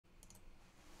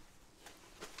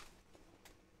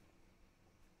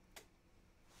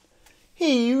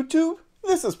Hey YouTube,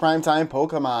 this is Primetime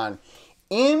Pokemon.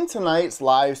 In tonight's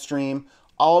live stream,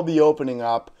 I'll be opening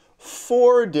up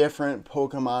 4 different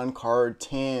Pokemon card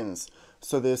tins.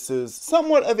 So this is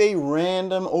somewhat of a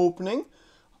random opening.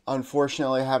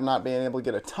 Unfortunately, I have not been able to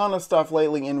get a ton of stuff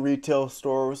lately in retail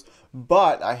stores,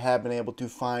 but I have been able to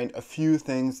find a few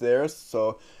things there.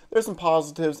 So there's some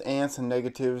positives and some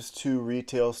negatives to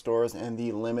retail stores and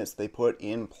the limits they put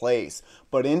in place.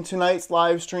 But in tonight's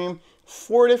live stream,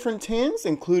 4 different tins,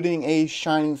 including a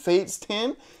Shining Fates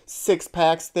tin, 6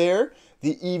 packs there,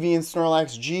 the Eevee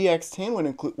Snorlax GX tin,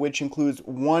 which includes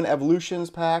 1 Evolutions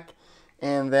pack,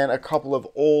 and then a couple of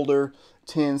older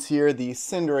tins here, the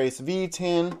Cinderace V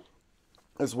tin,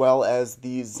 as well as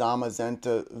the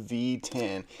Zamazenta V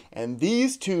tin. And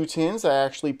these 2 tins I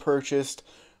actually purchased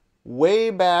way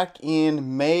back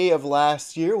in May of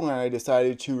last year when I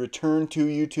decided to return to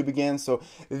YouTube again. So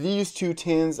these 2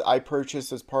 tins I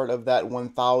purchased as part of that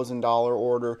 $1,000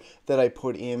 order that I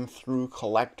put in through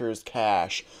Collector's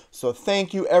Cash. So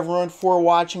thank you everyone for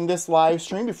watching this live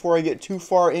stream. Before I get too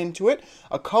far into it,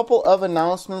 a couple of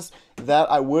announcements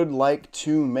that I would like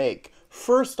to make.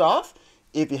 First off,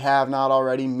 if you have not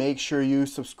already, make sure you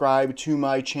subscribe to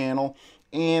my channel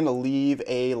and leave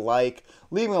a like.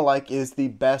 Leaving a like is the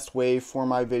best way for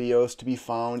my videos to be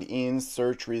found in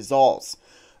search results.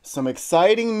 Some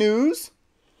exciting news.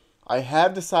 I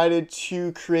have decided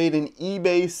to create an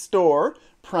eBay store,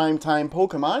 Primetime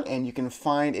Pokemon, and you can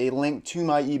find a link to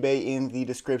my eBay in the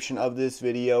description of this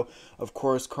video. Of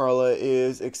course, Carla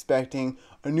is expecting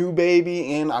a new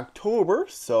baby in October,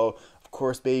 so of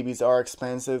course babies are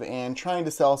expensive, and trying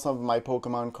to sell some of my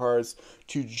Pokemon cards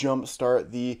to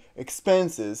jumpstart the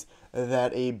expenses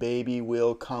that a baby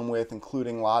will come with,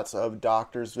 including lots of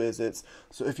doctor's visits.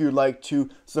 So if you'd like to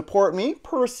support me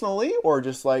personally, or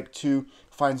just like to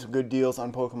find some good deals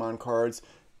on Pokemon cards,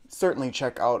 certainly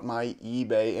check out my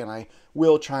eBay, and I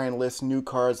will try and list new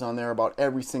cards on there about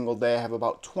every single day. I have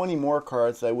about 20 more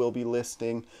cards that I will be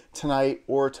listing tonight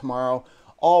or tomorrow.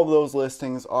 All of those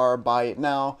listings are buy it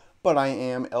now, but I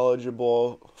am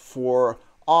eligible for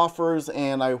offers,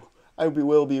 and I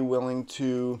will be willing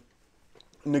to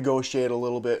negotiate a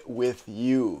little bit with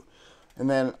you. And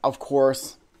then, of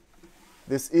course,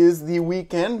 this is the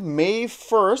weekend. May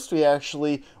 1st, we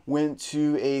actually went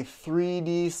to a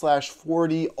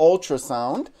 3D/4D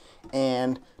ultrasound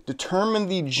and determined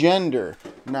the gender.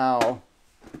 Now,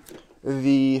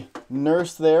 the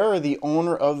nurse there, or the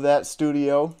owner of that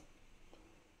studio,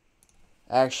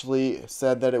 actually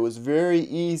said that it was very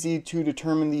easy to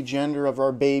determine the gender of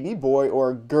our baby, boy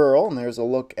or girl. And there's a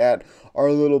look at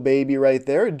our little baby right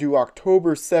there, due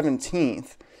October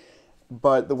 17th.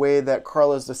 But the way that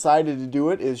Carla's decided to do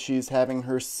it is she's having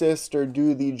her sister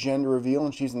do the gender reveal,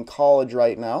 and she's in college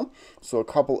right now. So a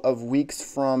couple of weeks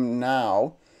from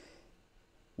now,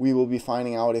 we will be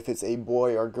finding out if it's a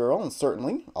boy or girl. And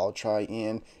certainly, I'll try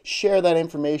and share that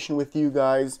information with you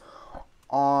guys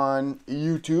on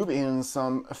YouTube in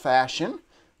some fashion.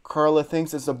 Carla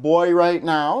thinks it's a boy right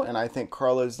now, and I think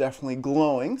Carla is definitely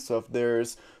glowing. So if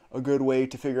there's a good way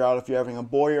to figure out if you're having a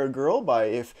boy or a girl by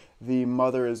if the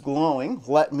mother is glowing,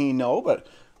 let me know. But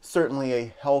certainly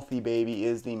a healthy baby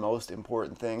is the most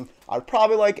important thing. I'd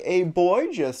probably like a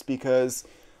boy just because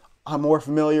I'm more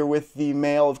familiar with the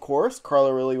male, of course.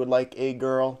 Carla really would like a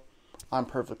girl. I'm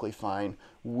perfectly fine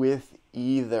with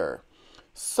either.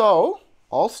 So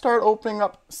I'll start opening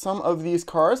up some of these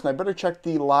cards, and I better check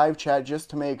the live chat just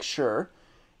to make sure.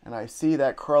 And I see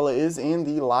that Carla is in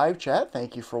the live chat.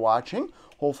 Thank you for watching.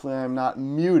 Hopefully I'm not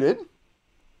muted.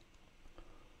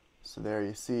 So there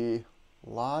you see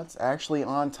lots actually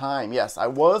on time. Yes, I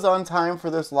was on time for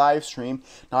this live stream.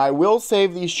 Now I will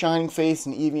save these Shining Face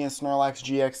and Eevee and Snorlax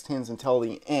GX tins until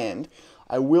the end.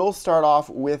 I will start off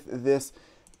with this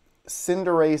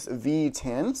Cinderace V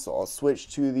tin, so I'll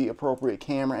switch to the appropriate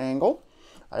camera angle.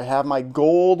 I have my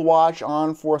gold watch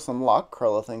on for some luck.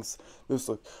 Carla thinks this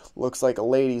looks like a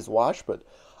lady's watch, but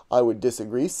I would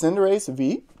disagree. Cinderace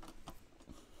V.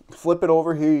 Flip it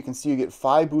over here. You can see you get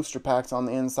 5 booster packs on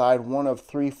the inside, 1 of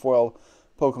 3 foil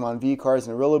Pokemon V cards,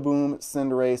 and Rillaboom,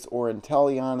 Cinderace, or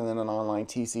Inteleon, and then an online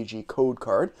TCG code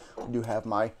card. I do have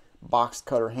my box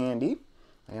cutter handy.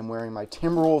 I am wearing my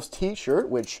Timberwolves t-shirt,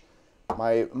 which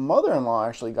my mother-in-law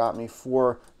actually got me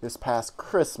for this past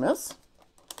Christmas.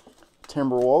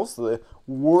 Timberwolves, the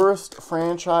worst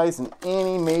franchise in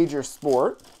any major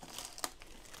sport.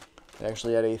 They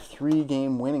actually had a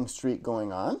 3-game winning streak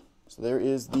going on. So there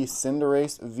is the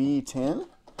Cinderace V tin.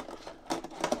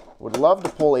 Would love to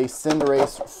pull a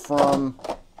Cinderace from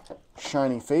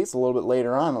Shining Fates a little bit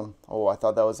later on. Oh, I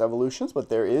thought that was Evolutions, but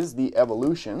there is the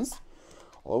Evolutions.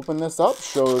 I'll open this up,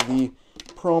 show the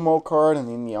promo card and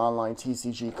then the online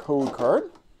TCG code card.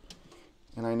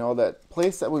 And I know that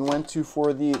place that we went to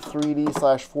for the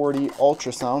 3D/4D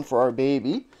ultrasound for our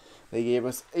baby, they gave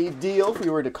us a deal if we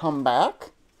were to come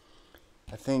back,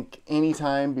 I think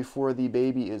anytime before the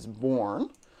baby is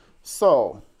born.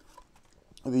 So,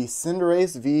 the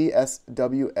Cinderace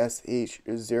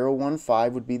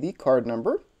VSWSH015 would be the card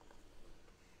number.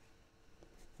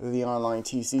 The online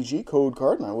TCG code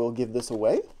card, and I will give this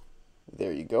away.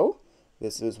 There you go.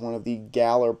 This is one of the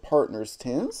Galar Partners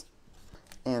tins.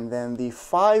 And then the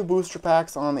 5 booster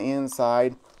packs on the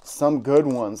inside, some good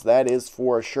ones, that is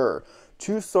for sure.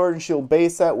 2 Sword and Shield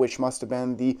base set, which must have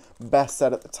been the best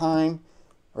set at the time,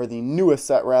 or the newest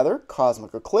set rather,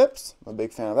 Cosmic Eclipse. I'm a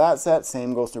big fan of that set.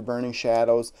 Same goes to Burning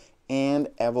Shadows and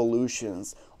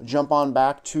Evolutions. I'll jump on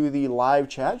back to the live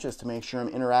chat just to make sure I'm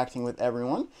interacting with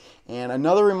everyone. And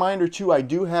another reminder too, I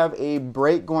do have a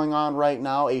break going on right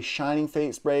now, a Shining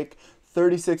Fates break,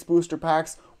 36 booster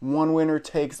packs. One winner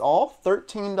takes all,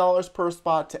 $13 per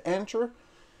spot to enter.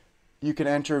 You can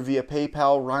enter via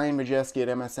PayPal,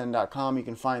 ryanmajeske@msn.com. You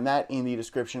can find that in the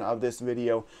description of this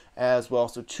video as well.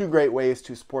 So 2 great ways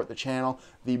to support the channel,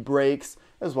 the breaks,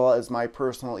 as well as my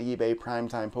personal eBay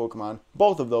Primetime Pokemon.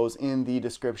 Both of those in the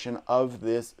description of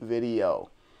this video.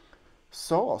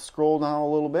 So I'll scroll down a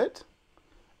little bit.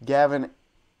 Gavin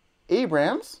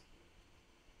Abrams,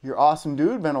 you're awesome,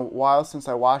 dude. Been a while since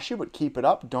I watched you, but keep it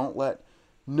up. Don't let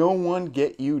no one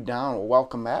get you down. Well,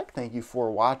 welcome back. Thank you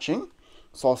for watching.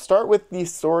 So I'll start with the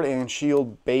Sword and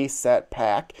Shield base set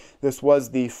pack. This was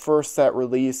the first set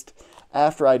released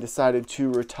after I decided to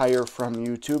retire from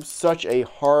YouTube. Such a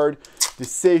hard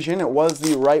decision. It was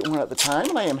the right one at the time,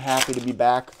 and I am happy to be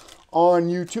back on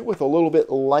YouTube with a little bit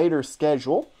lighter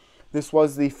schedule. This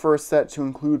was the first set to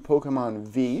include Pokemon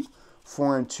V,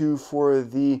 4 and 2 for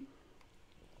the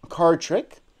card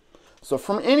trick. So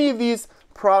from any of these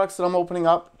products that I'm opening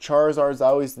up, Charizard is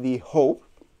always the hope,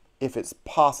 if it's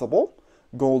possible.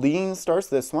 Goldeen starts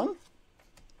this one.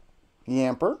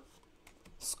 Yamper,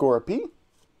 Scorpy,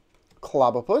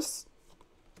 Clobbopus,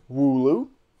 Wooloo,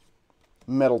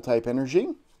 Metal-type Energy,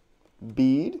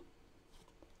 Bead,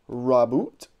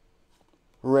 Raboot,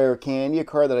 Rare Candy, a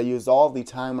card that I used all the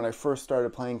time when I first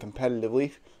started playing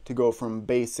competitively to go from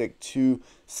Basic to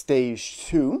Stage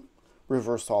 2.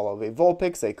 Reverse Holo of a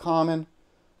Vulpix, a common.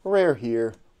 Rare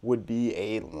here would be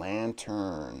a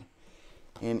Lantern.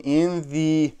 And in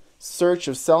the search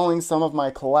of selling some of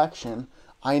my collection,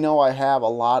 I know I have a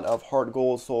lot of Heart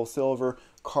Gold, Soul Silver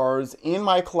cards in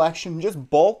my collection,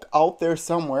 just bulk out there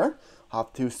somewhere. I'll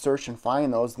have to search and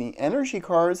find those. The energy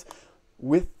cards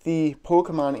with the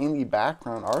Pokemon in the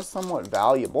background are somewhat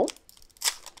valuable.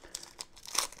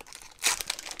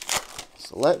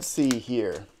 So let's see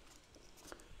here.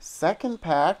 Second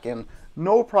pack, and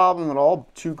no problem at all.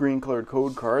 2 green colored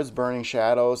code cards, Burning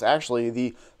Shadows. Actually,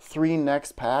 the 3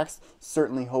 next packs,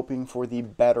 certainly hoping for the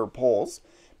better pulls.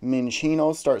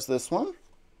 Minchino starts this one.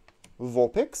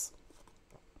 Vulpix.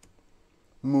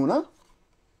 Muna.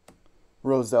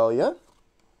 Roselia.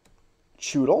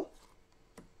 Choodle.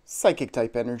 Psychic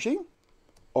type Energy.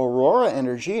 Aurora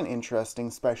Energy, an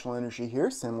interesting special energy here,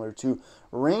 similar to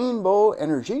Rainbow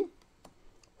Energy.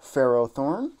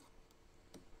 Ferrothorn.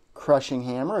 Crushing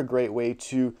Hammer, a great way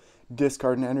to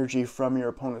discard an energy from your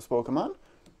opponent's Pokemon.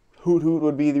 Hoot Hoot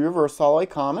would be the reverse holo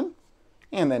common.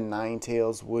 And then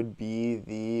Ninetales would be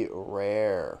the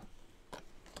rare.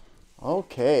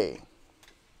 Okay.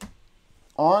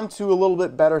 On to a little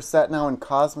bit better set now in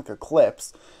Cosmic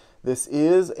Eclipse. This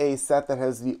is a set that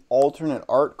has the alternate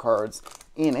art cards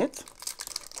in it.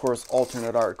 Of course,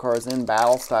 alternate art cards in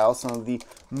battle style, some of the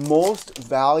most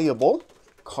valuable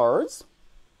cards.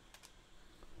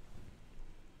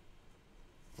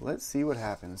 Let's see what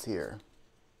happens here.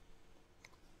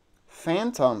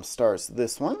 Phantom starts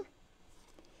this one.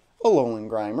 Alolan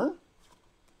Grimer.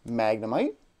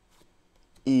 Magnemite.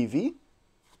 Eevee.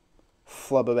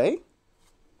 Flubberby.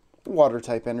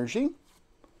 Water-type Energy.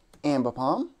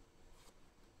 Ambipom.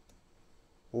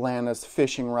 Lana's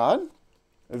Fishing Rod.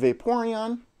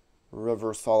 Vaporeon.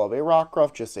 Reverse Holo of a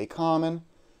Rockruff, just a common.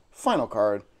 Final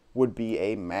card would be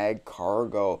a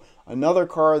Magcargo. Another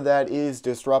card that is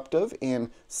disruptive, and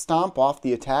stomp off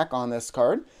the attack on this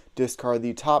card. Discard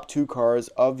the top 2 cards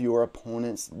of your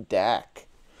opponent's deck.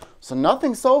 So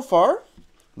nothing so far.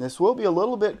 This will be a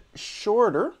little bit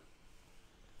shorter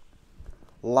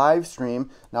live stream.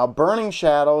 Now, Burning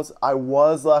Shadows, I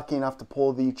was lucky enough to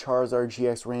pull the Charizard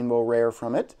GX Rainbow Rare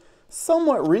from it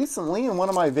somewhat recently in one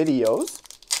of my videos.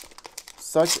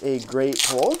 Such a great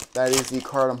pull. That is the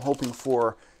card I'm hoping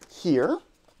for here.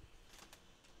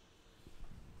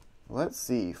 Let's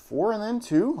see, 4 and then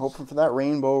 2. Hoping for that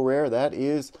rainbow rare. That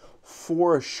is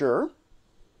for sure.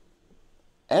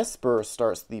 Esper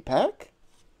starts the pack.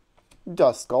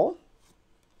 Duskull.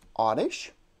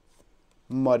 Oddish.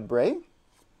 Mudbray.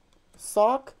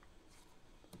 Sock.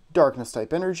 Darkness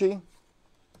type energy.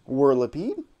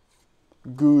 Whirlipede.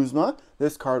 Guzma.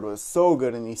 This card was so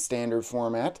good in the standard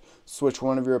format. Switch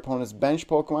one of your opponent's bench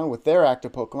Pokemon with their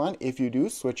active Pokemon. If you do,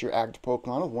 switch your active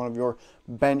Pokemon with one of your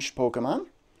bench Pokemon.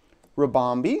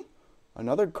 Rabombi.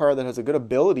 Another card that has a good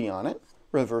ability on it.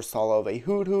 Reverse Holo of a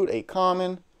Hoot Hoot, a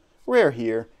common. Rare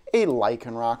here, a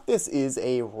Lycanroc. This is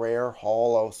a rare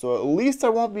holo, so at least I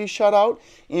won't be shut out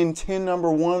in tin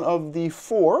number 1 of the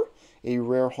 4. A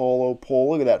rare holo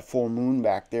pull. Look at that full moon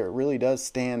back there. It really does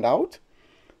stand out.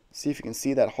 See if you can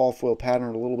see that hull foil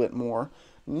pattern a little bit more.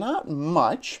 Not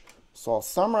much. So I'll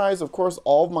summarize, of course,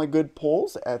 all of my good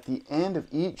pulls at the end of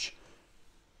each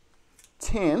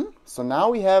tin. So now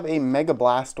we have a Mega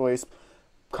Blastoise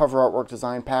cover artwork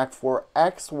design pack for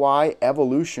XY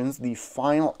Evolutions, the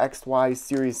final XY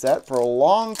series set. For a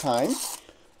long time,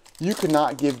 you could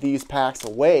not give these packs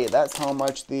away. That's how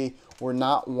much they were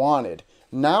not wanted.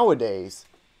 Nowadays,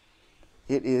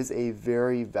 it is a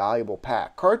very valuable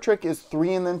pack. Card trick is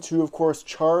 3 and then 2, of course.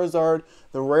 Charizard,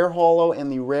 the rare holo,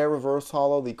 and the rare reverse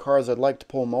holo, the cards I'd like to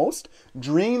pull most.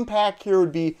 Dream pack here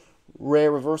would be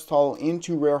rare reverse holo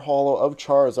into rare holo of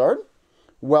Charizard.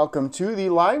 Welcome to the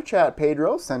live chat,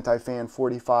 Pedro. Sentai Fan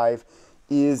 45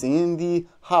 is in the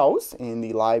house, in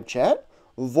the live chat.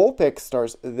 Vulpix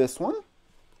starts this one.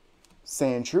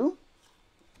 Sandshrew.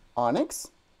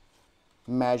 Onix.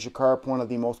 Magikarp, one of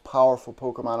the most powerful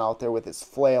Pokemon out there with its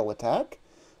flail attack.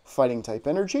 Fighting type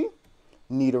energy.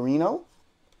 Nidorino.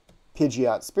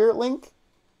 Pidgeot Spirit Link.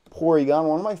 Porygon,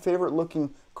 one of my favorite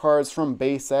looking cards from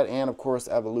base set and of course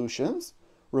Evolutions.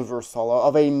 Reverse holo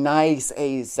of a nice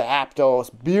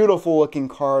Zapdos. Beautiful looking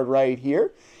card right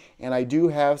here. And I do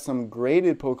have some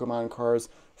graded Pokemon cards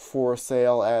for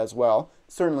sale as well.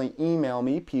 Certainly email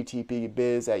me,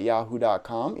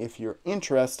 ptpbiz@yahoo.com, if you're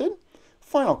interested.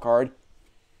 Final card.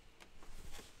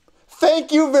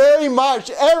 Thank you very much.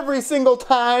 Every single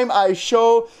time I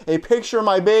show a picture of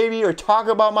my baby or talk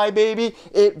about my baby,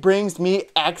 it brings me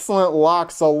excellent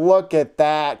luck. So look at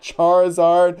that.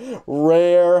 Charizard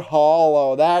Rare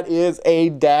Holo. That is a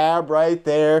dab right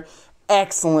there.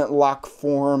 Excellent luck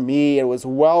for me. It was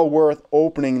well worth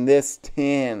opening this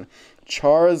tin.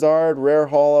 Charizard Rare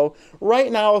Holo.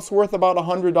 Right now it's worth about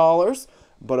 $100.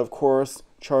 But of course,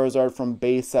 Charizard from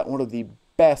base set, one of the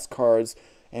best cards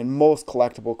and most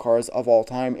collectible cards of all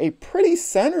time. A pretty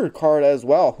centered card as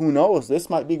well. Who knows? This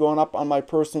might be going up on my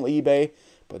personal eBay.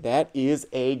 But that is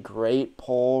a great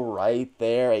pull right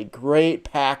there. A great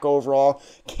pack overall.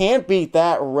 Can't beat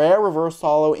that. Rare reverse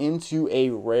holo into a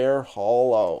rare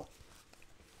holo.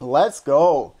 Let's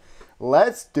go.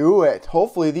 Let's do it.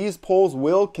 Hopefully these pulls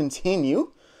will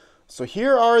continue. So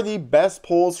here are the best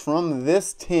pulls from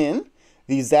this tin.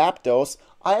 The Zapdos.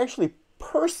 I actually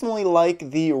personally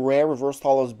like the rare reverse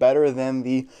holos better than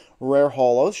the rare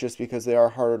holos, just because they are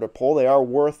harder to pull. They are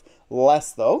worth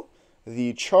less though.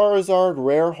 The Charizard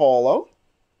rare holo,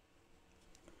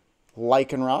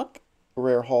 Lycanroc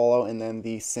rare holo, and then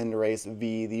the Cinderace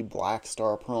V, the Black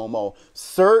Star promo.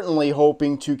 Certainly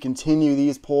hoping to continue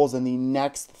these pulls in the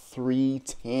next 3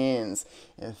 tins.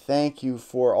 And thank you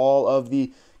for all of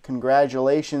the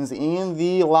congratulations in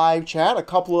the live chat. A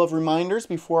couple of reminders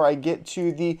before I get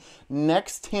to the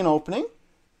next tin opening.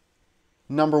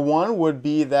 Number 1 would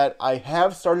be that I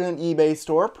have started an eBay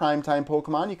store, Primetime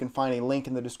Pokemon. You can find a link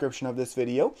in the description of this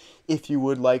video if you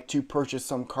would like to purchase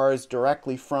some cards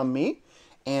directly from me.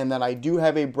 And then I do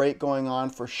have a break going on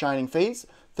for Shining Fates,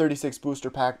 36 booster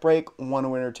pack break,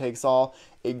 one winner takes all.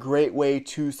 A great way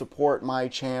to support my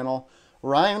channel.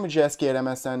 ryanmajeske at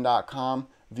msn.com.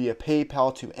 via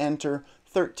PayPal to enter,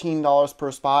 $13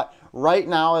 per spot. Right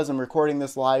now, as I'm recording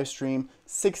this live stream,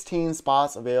 16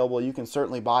 spots available. You can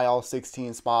certainly buy all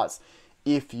 16 spots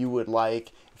if you would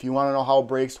like. If you want to know how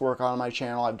breaks work on my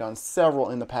channel, I've done several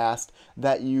in the past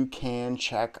that you can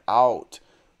check out.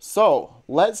 So,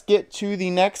 let's get to the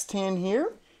next tin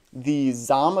here, the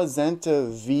Zamazenta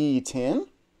V tin.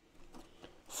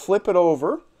 Flip it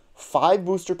over. 5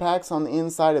 booster packs on the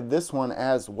inside of this one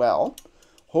as well.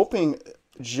 Hoping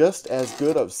just as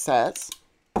good of sets.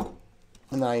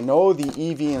 And I know the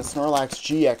Eevee and Snorlax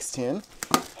GX tin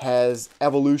has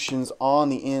evolutions on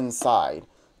the inside.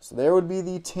 So there would be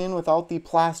the tin without the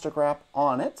plastic wrap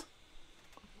on it.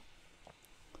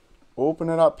 Open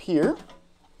it up here.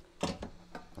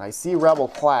 I see Rebel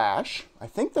Clash. I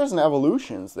think there's an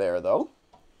Evolutions there though.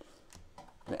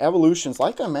 And Evolutions,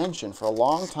 like I mentioned, for a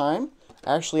long time,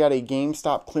 Actually at a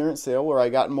GameStop clearance sale where I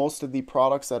got most of the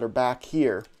products that are back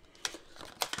here.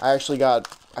 I actually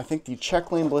got, I think, the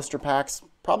Check Lane blister packs,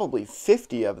 probably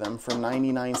 50 of them for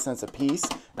 99 cents a piece.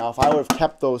 Now, if I would have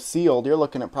kept those sealed, you're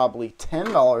looking at probably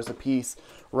 $10 a piece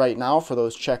right now for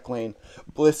those Check Lane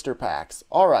blister packs.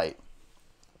 All right.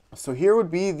 So here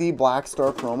would be the Black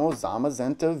Star promo,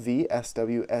 Zamazenta V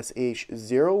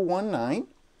SWSH019.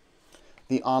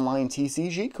 The online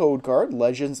TCG code card,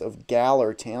 Legends of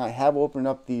Galartan. I have opened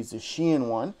up the Zacian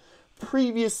one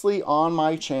previously on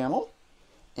my channel.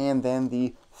 And then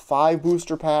the 5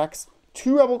 booster packs,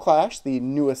 2 Rebel Clash, the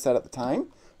newest set at the time,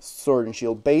 Sword and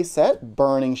Shield base set,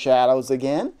 Burning Shadows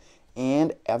again,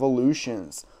 and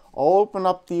Evolutions. I'll open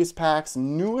up these packs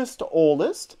newest to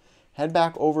oldest. Head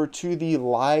back over to the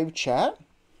live chat.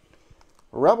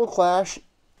 Rebel Clash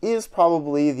is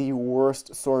probably the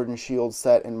worst Sword and Shield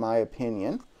set in my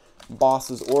opinion.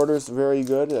 Boss's Orders, very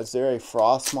good. Is there a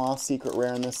Frostmoth secret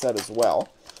rare in this set as well?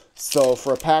 So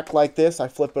for a pack like this, I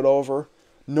flip it over.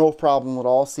 No problem at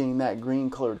all seeing that green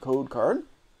colored code card.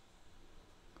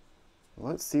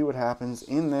 Let's see what happens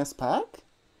in this pack.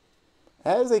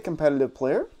 As a competitive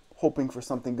player, hoping for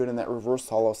something good in that reverse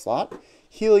hollow slot,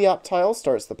 Helioptile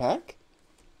starts the pack.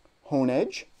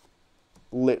 Honedge,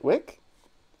 Litwick,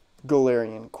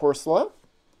 Galarian Corsola,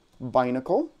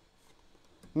 Binacle,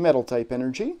 Metal-type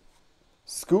Energy,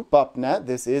 Scoop Up Net.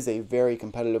 This is a very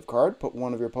competitive card. Put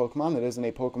one of your Pokemon that isn't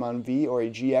a Pokemon V or a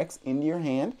GX into your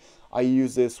hand. I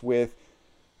use this with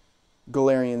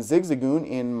Galarian Zigzagoon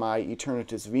in my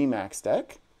Eternatus VMAX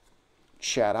deck.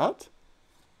 Chatot,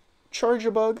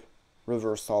 Charjabug,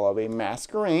 Reverse Hollow, a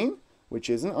Masquerain, which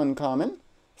is an uncommon.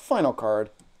 Final card,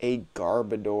 a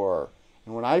Garbodor.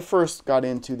 And when I first got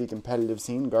into the competitive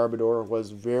scene, Garbodor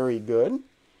was very good.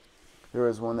 There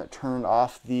was one that turned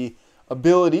off the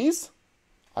abilities,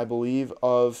 I believe,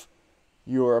 of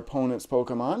your opponent's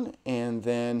Pokemon. And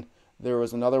then there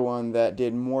was another one that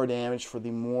did more damage for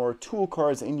the more tool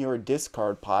cards in your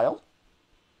discard pile.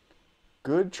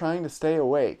 Good trying to stay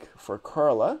awake for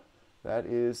Carla. That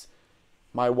is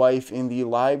my wife in the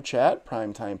live chat,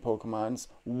 Primetime Pokemon's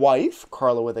wife,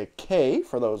 Carla with a K,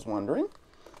 for those wondering.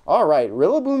 All right,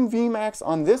 Rillaboom VMAX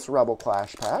on this Rebel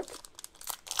Clash pack.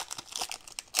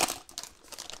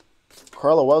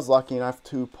 Carla was lucky enough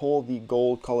to pull the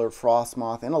gold-colored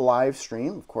Frostmoth in a live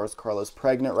stream. Of course, Carla's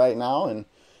pregnant right now, and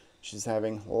she's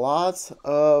having lots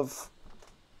of,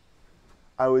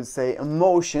 I would say,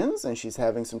 emotions, and she's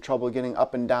having some trouble getting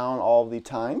up and down all the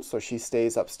time, so she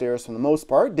stays upstairs for the most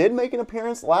part. Did make an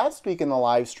appearance last week in the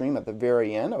live stream at the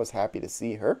very end. I was happy to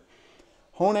see her.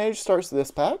 Honedge starts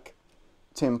this pack.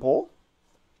 Timpole,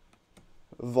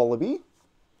 Vullaby,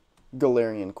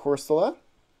 Galarian Corsola,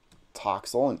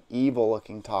 Toxel, an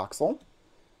evil-looking Toxel,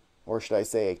 or should I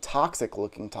say a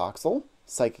toxic-looking Toxel,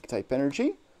 Psychic-type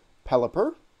Energy,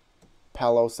 Pelipper,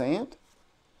 Palossand,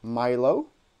 Milo,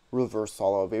 Reverse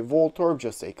Hollow of a Voltorb,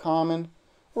 just a common.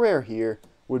 Rare here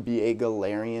would be a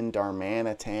Galarian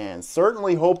Darmanitan.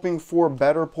 Certainly hoping for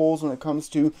better pulls when it comes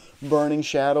to Burning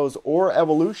Shadows or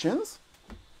Evolutions.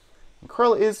 And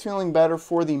Carla is feeling better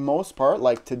for the most part.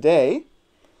 Like today,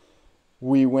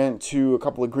 we went to a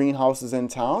couple of greenhouses in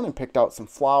town and picked out some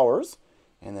flowers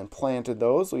and then planted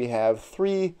those. We have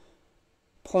 3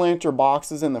 planter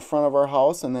boxes in the front of our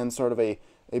house and then sort of a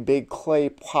big clay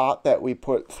pot that we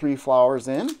put 3 flowers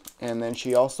in. And then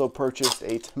she also purchased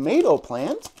a tomato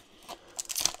plant.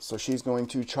 So she's going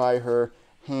to try her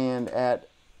hand at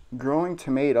growing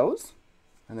tomatoes.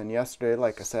 And then yesterday,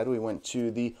 like I said, we went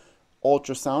to the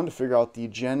ultrasound to figure out the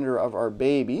gender of our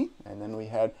baby. And then we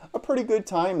had a pretty good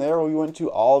time there. We went to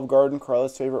Olive Garden,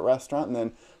 Carla's favorite restaurant. And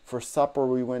then for supper,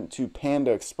 we went to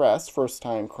Panda Express. First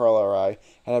time Carla or I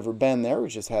had ever been there. We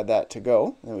just had that to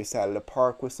go. And then we sat at a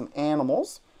park with some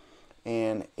animals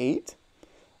and ate.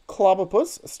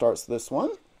 Clobbopus starts this one.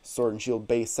 Sword and Shield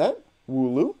base set.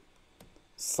 Wooloo,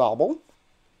 Sobble,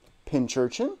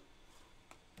 Pinchurchin,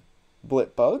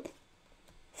 Blitbug,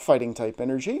 Fighting type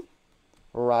Energy,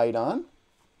 Rhydon,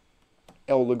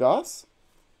 Eldegoss,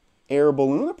 Air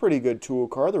Balloon, a pretty good tool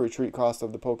card. The retreat cost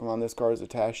of the Pokemon this card is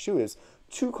attached to is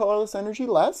 2 colorless energy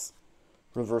less.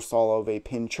 Reverse Hollow of a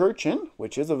Pinchurchin,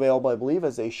 which is available, I believe,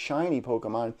 as a shiny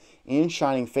Pokemon in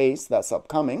Shining Face. That's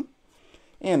upcoming.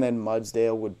 And then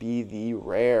Mudsdale would be the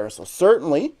rare. So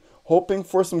certainly hoping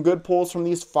for some good pulls from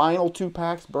these final 2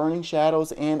 packs, Burning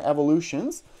Shadows and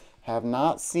Evolutions. Have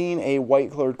not seen a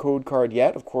white-colored code card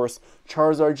yet. Of course,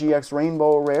 Charizard GX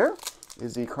Rainbow Rare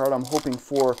is the card I'm hoping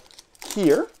for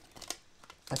here.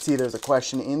 I see there's a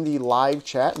question in the live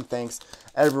chat, and thanks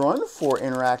everyone for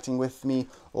interacting with me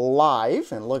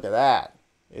live. And look at that.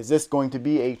 Is this going to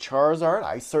be a Charizard?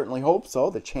 I certainly hope so.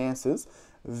 The chances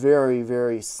very,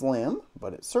 very slim,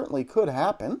 but it certainly could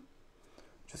happen.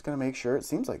 Just going to make sure. It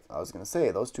seems like, I was going to say,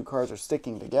 those two cards are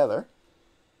sticking together.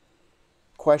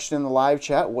 Question in the live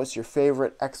chat, what's your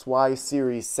favorite XY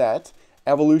series set?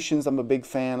 Evolutions I'm a big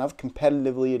fan of.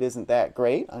 Competitively, it isn't that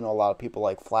great. I know a lot of people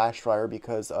like Flash Fire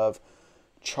because of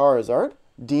Charizard.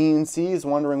 Dean C is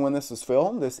wondering when this is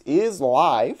filmed. This is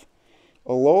live.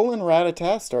 Alolan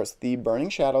Rattata starts the Burning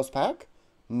Shadows pack.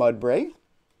 Mudbray,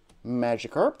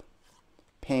 Magikarp,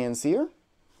 Pansear,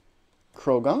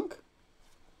 Krogunk,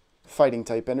 Fighting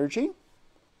type Energy,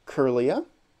 Kirlia,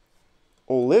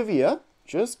 Olivia,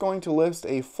 just going to list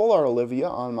a full art Olivia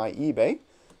on my eBay,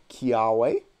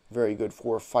 Kiawe, very good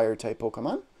for Fire type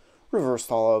Pokemon, Reverse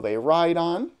Holo of a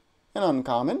Rhydon, an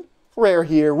uncommon. Rare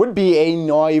here would be a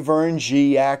Noivern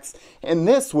GX, and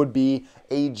this would be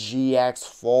a GX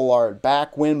full art.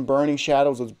 Back when Burning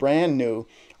Shadows was brand new,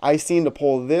 I seemed to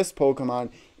pull this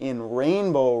Pokemon in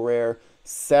Rainbow Rare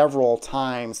several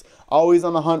times. Always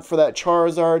on the hunt for that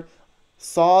Charizard.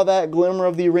 Saw that glimmer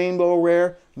of the Rainbow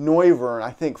Rare Noivern,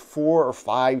 I think 4 or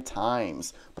 5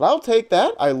 times. But I'll take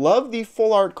that. I love the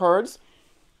full art cards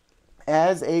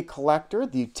as a collector.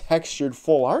 The textured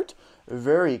full art,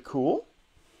 very cool.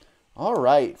 All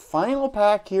right, final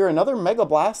pack here, another Mega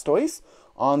Blastoise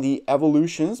on the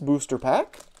Evolutions booster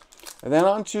pack. And then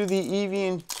onto the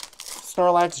Eevee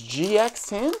Snorlax GX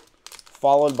tin,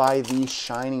 followed by the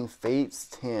Shining Fates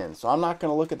tin. So I'm not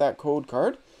going to look at that code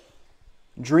card.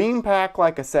 Dream pack,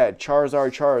 like I said,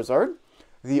 Charizard.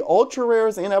 The Ultra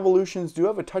Rares in Evolutions do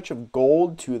have a touch of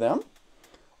gold to them.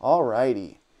 All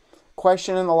righty.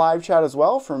 Question in the live chat as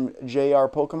well from JR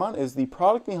Pokemon. Is the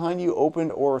product behind you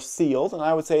opened or sealed? And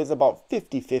I would say it's about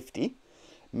 50-50.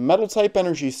 Metal type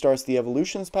Energy starts the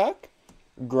Evolutions pack.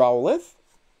 Growlithe,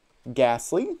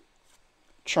 Ghastly,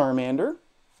 Charmander,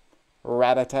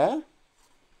 Rattata,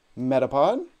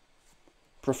 Metapod,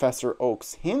 Professor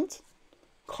Oak's Hint,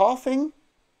 Coughing,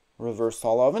 Reverse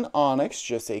Holo of an Onix,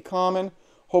 just a common,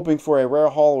 hoping for a rare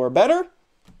holo or better.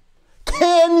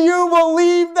 Can you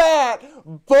believe that?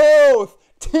 Both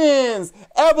tins,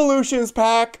 Evolutions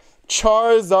pack,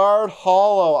 Charizard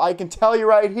holo. I can tell you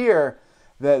right here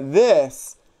that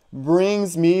this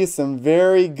brings me some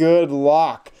very good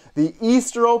luck. The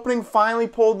Easter opening finally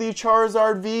pulled the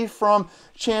Charizard V from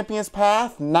Champion's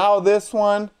Path. Now this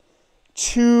one,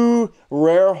 2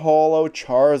 rare holo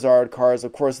Charizard cards.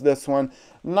 Of course, this one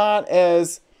not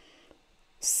as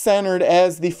centered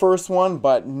as the first one,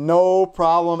 but no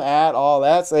problem at all.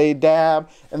 That's a dab,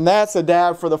 and that's a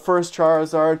dab for the first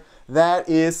Charizard. That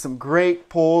is some great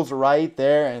pulls right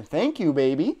there, and thank you,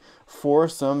 baby, for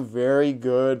some very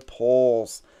good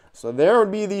pulls. So there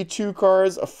would be the 2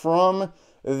 cards from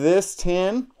this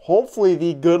tin. Hopefully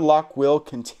the good luck will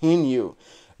continue.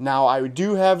 Now, I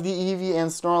do have the Eevee and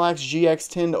Snorlax GX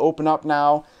tin to open up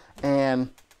now,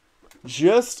 and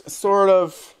just sort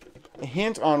of a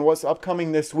hint on what's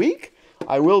upcoming this week.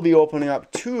 I will be opening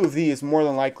up 2 of these more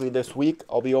than likely this week.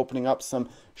 I'll be opening up some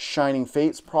Shining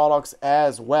Fates products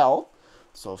as well.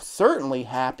 So certainly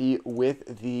happy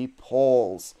with the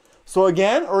pulls. So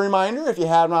again, a reminder, if you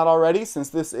have not already, since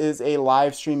this is a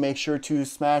live stream, make sure to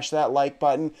smash that like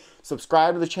button.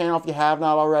 Subscribe to the channel if you have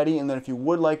not already. And then if you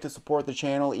would like to support the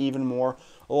channel even more,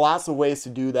 lots of ways to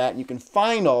do that. And you can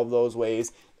find all of those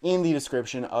ways in the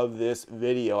description of this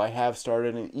video. I have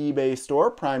started an eBay store,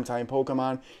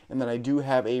 PrimetimePokemon, and then I do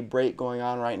have a break going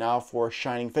on right now for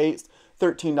Shining Fates,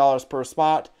 $13 per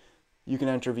spot. You can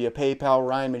enter via PayPal,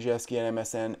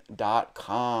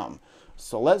 ryanmajeske@msn.com.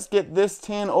 So let's get this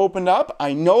tin opened up.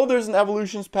 I know there's an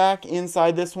Evolutions pack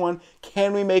inside this one.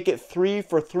 Can we make it 3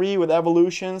 for 3 with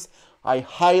Evolutions? I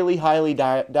highly, highly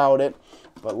doubt it,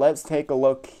 but let's take a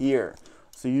look here.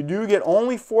 So you do get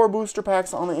only 4 booster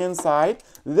packs on the inside.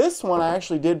 This one I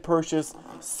actually did purchase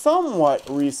somewhat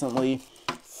recently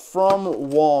from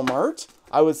Walmart.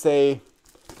 I would say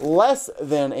less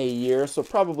than a year, so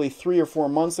probably 3 or 4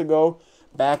 months ago,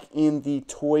 back in the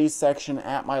toys section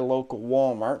at my local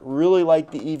Walmart. Really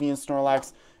like the Eevee and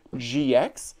Snorlax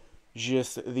GX,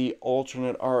 just the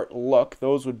alternate art look.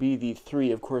 Those would be the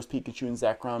 3, of course, Pikachu and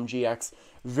Zekrom GX.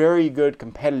 Very good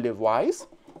competitive-wise.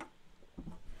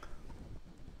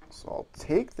 So I'll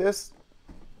take this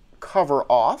cover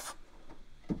off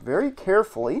very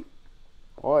carefully.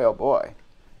 Boy, oh boy.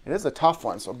 It is a tough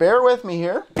one, so bear with me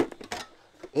here.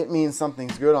 It means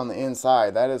something's good on the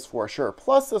inside, that is for sure.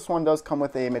 Plus, this one does come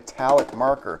with a metallic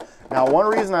marker. Now, one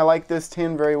reason I like this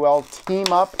tin very well,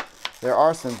 Team Up. There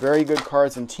are some very good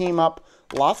cards in Team Up.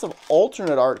 Lots of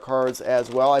alternate art cards as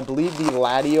well. I believe the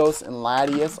Latios and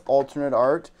Latias alternate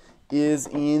art is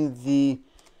in the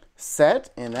set,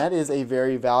 and that is a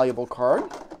very valuable card.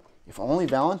 If only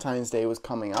Valentine's Day was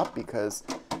coming up, because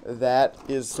that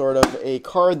is sort of a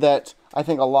card that I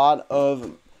think a lot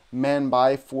of men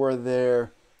buy for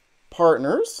their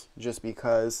partners, just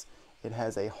because it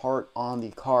has a heart on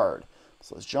the card.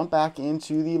 So let's jump back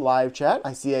into the live chat.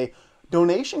 I see a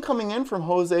donation coming in from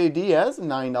Jose Diaz,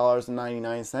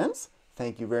 $9.99.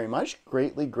 Thank you very much.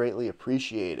 Greatly, greatly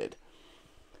appreciated.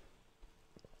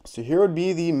 So here would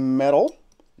be the Metal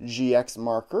GX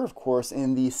marker. Of course,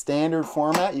 in the standard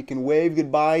format, you can wave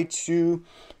goodbye to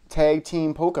Tag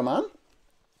Team Pokemon.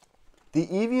 The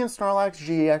Eevee Snorlax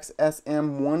GX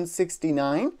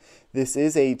SM169. This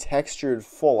is a textured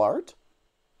full art.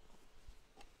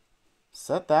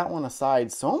 Set that one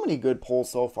aside. So many good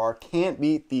pulls so far. Can't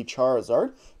beat the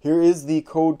Charizard. Here is the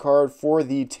code card for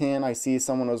the tin. I see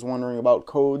someone was wondering about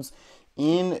codes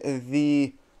in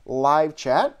the live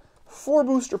chat. 4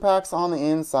 booster packs on the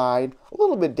inside. A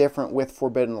little bit different with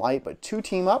Forbidden Light, but 2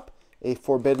 team up. A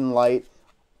Forbidden Light.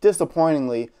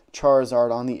 Disappointingly,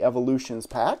 Charizard on the Evolutions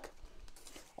pack.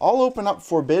 I'll open up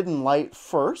Forbidden Light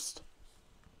first.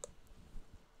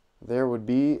 There would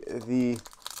be the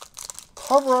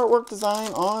cover artwork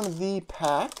design on the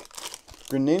pack.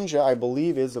 Greninja, I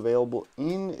believe, is available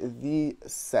in the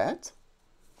set.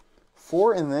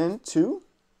 4 and then 2.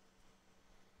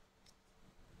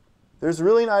 There's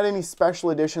really not any special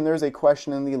edition. There's a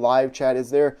question in the live chat. Is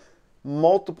there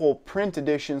multiple print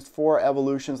editions for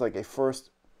Evolutions, like a first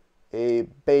edition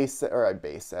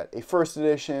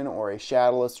or a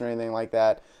Shadowless or anything like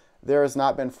that? There has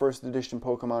not been first edition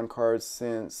Pokemon cards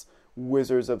since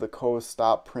Wizards of the Coast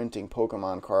stopped printing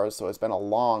Pokemon cards, so it's been a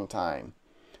long time.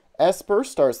 Esper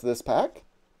starts this pack.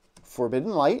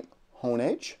 Forbidden Light,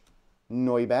 Honedge,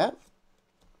 Noibat,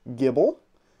 Gibble.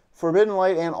 Forbidden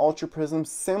Light and Ultra Prism,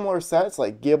 similar sets,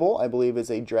 like Gibble, I believe,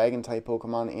 is a Dragon-type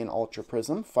Pokemon in Ultra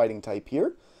Prism, Fighting type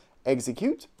here.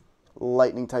 Execute,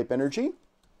 Lightning-type Energy,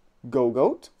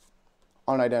 Go-Goat,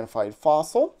 Unidentified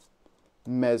Fossil,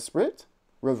 Mesprit,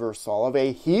 Reverse Holo of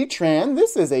a Heatran.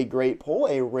 This is a great pull,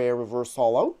 a rare Reverse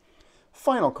Holo.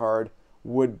 Final card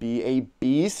would be a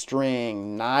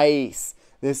B-String. Nice.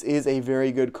 This is a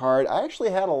very good card. I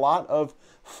actually had a lot of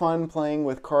fun playing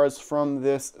with cards from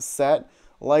this set.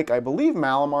 Like, I believe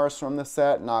Malamar's from the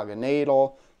set,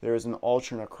 Naganadel, there's an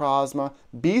Ultra Necrozma.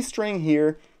 B-String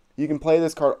here, you can play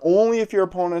this card only if your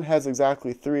opponent has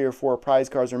exactly 3 or 4 prize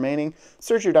cards remaining.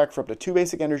 Search your deck for up to 2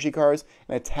 basic energy cards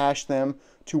and attach them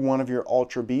to one of your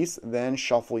Ultra Beasts, then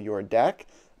shuffle your deck.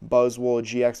 Buzzwole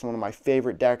GX, one of my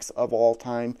favorite decks of all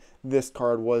time. This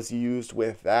card was used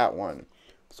with that one.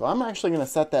 So I'm actually going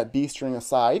to set that B-String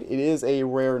aside. It is a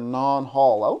rare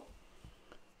non-holo.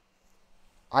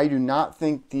 I do not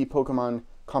think the Pokemon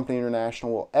Company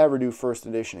International will ever do first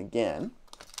edition again.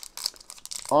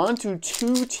 On to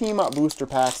 2 team-up booster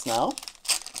packs now.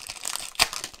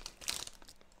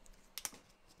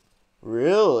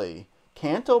 Really?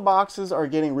 Kanto boxes are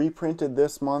getting reprinted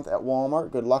this month at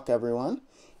Walmart. Good luck, everyone.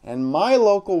 And my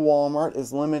local Walmart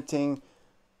is limiting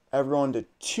everyone to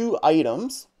 2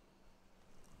 items.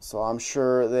 So I'm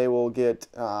sure they will get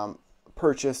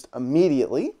purchased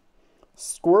immediately.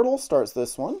 Squirtle starts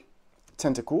this one.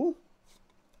 Tentacool,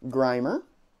 Grimer,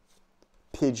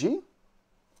 Pidgey,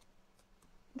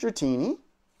 Dratini,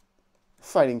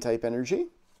 Fighting type Energy,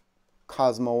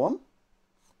 Cosmoem,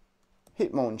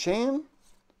 Hitmonchan,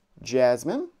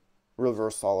 Jasmine,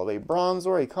 Reverse Holo of a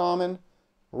Bronzor, a common,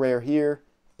 rare here,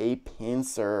 a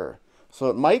Pinsir. So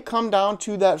it might come down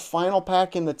to that final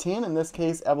pack in the tin, in this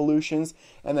case Evolutions,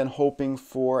 and then hoping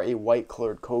for a white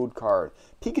colored code card.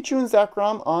 Pikachu and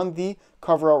Zekrom on the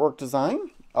cover artwork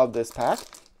design of this pack.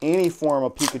 Any form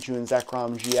of Pikachu and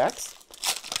Zekrom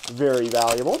GX, very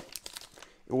valuable.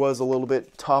 It was a little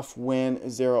bit tough when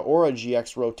Zeraora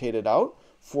GX rotated out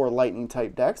for lightning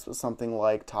type decks with something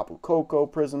like Tapu Koko,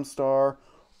 Prism Star,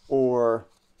 or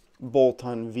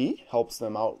Boltund V helps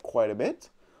them out quite a bit.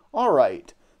 All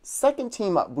right. Second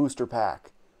team up booster pack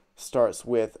starts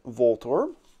with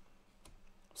Voltorb,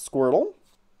 Squirtle,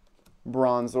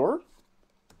 Bronzor,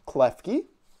 Klefki,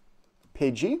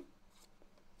 Pidgey,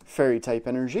 Fairy type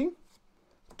Energy,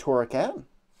 Torracat,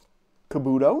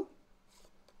 Kabuto,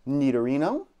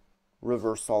 Nidorino,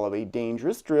 Reverse Holo of a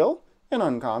Dangerous Drill, and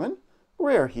uncommon.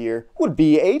 Rare here would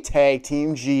be a Tag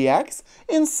Team GX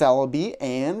in Celebi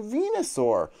and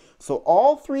Venusaur. So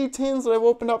all 3 tins that I've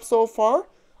opened up so far,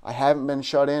 I haven't been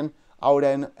shut in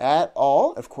at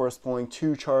all. Of course, pulling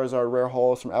 2 Charizard rare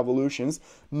holos from Evolutions.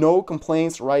 No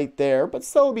complaints right there, but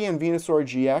Celebi and Venusaur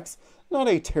GX, not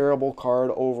a terrible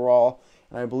card overall.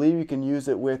 And I believe you can use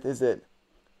it with, is it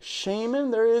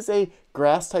Shaman? There is a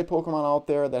grass type Pokemon out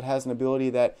there that has an ability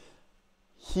that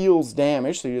heals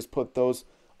damage. So you just put those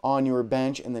on your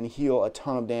bench and then heal a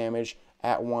ton of damage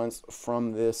at once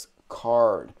from this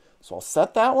card. So I'll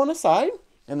set that one aside,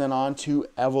 and then on to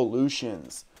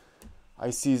evolutions. I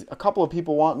see a couple of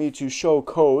people want me to show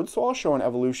codes, so I'll show an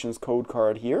evolutions code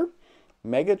card here.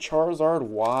 Mega Charizard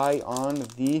Y on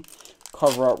the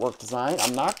cover artwork design.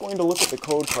 I'm not going to look at the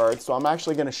code card, so I'm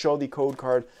actually going to show the code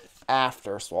card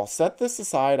after. So I'll set this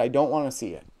aside. I don't want to see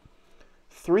it.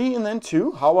 3 and then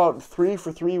 2. How about 3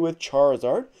 for 3 with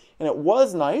Charizard? And it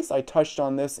was nice. I touched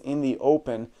on this in the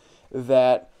open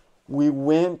that we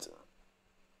went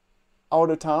out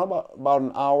of town about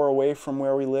an hour away from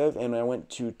where we live, and I went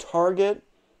to Target,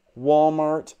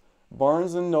 Walmart,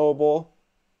 Barnes & Noble.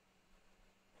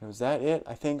 Was that it?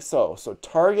 I think so. So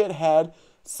Target had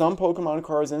some Pokemon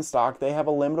cards in stock. They have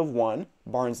a limit of 1.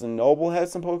 Barnes & Noble had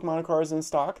some Pokemon cards in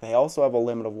stock. They also have a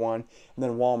limit of 1. And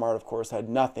then Walmart, of course, had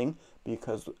nothing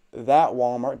because that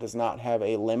Walmart does not have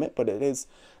a limit. But it is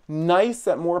nice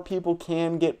that more people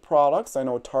can get products. I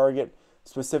know Target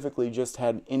specifically just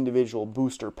had individual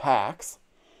booster packs.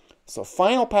 So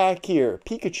final pack here.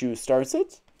 Pikachu starts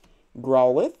it.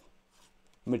 Growlithe.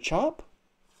 Machop.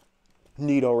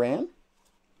 Nidoran.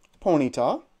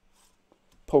 Ponyta.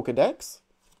 Pokedex.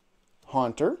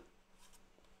 Haunter.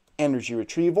 Energy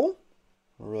Retrieval.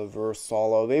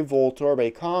 Reversal of a Voltorb, a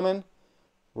common.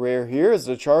 Rare here is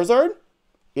the Charizard.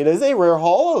 It is a rare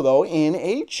holo, though, in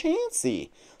a Chansey.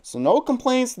 So no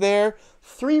complaints there.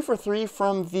 3 for 3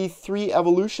 from the 3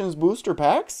 Evolutions booster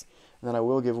packs. And then I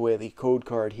will give away the code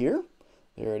card here.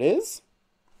 There it is.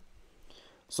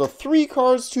 So 3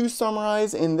 cards to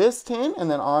summarize in this tin, and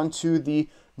then on to the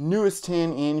newest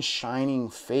tin in Shining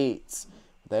Fates.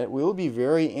 That will be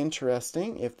very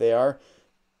interesting if they are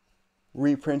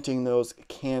reprinting those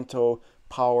Kanto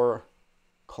Power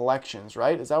collections,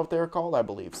 right? Is that what they're called? I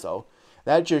believe so.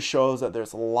 That just shows that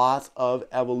there's lots of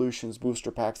Evolutions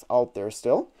booster packs out there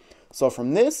still. So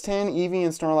from this tin, Eevee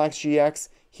and Snorlax GX,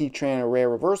 Heatran, a rare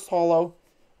reverse holo,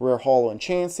 rare holo and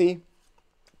Chansey,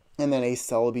 and then a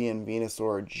Celebi and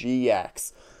Venusaur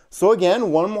GX. So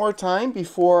again, one more time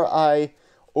before I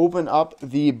open up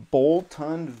the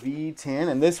Boltund V tin,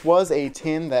 and this was a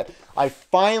tin that I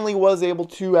finally was able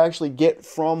to actually get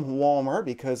from Walmart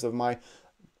because of my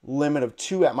limit of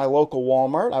 2 at my local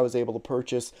Walmart. I was able to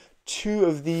purchase 2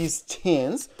 of these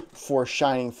tins for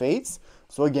Shining Fates.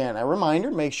 So again, a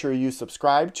reminder, make sure you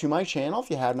subscribe to my channel if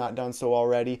you have not done so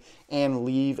already, and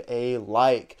leave a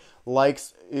like.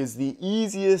 Likes is the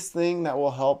easiest thing that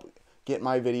will help get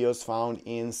my videos found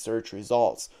in search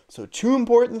results. So 2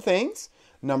 important things.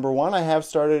 Number 1, I have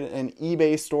started an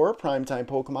eBay store, Primetime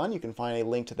Pokemon. You can find a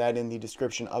link to that in the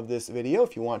description of this video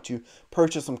if you want to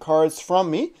purchase some cards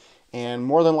from me. And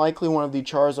more than likely, one of the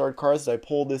Charizard cards that I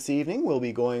pulled this evening will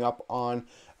be going up on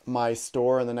my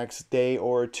store in the next day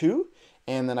or 2.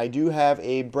 And then I do have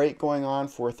a break going on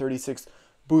for 36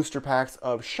 booster packs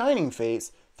of Shining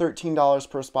Fates, $13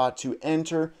 per spot to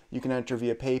enter. You can enter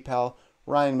via PayPal,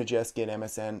 ryanmajeske at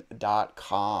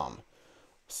msn.com.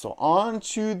 So on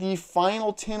to the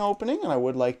final tin opening, and I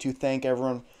would like to thank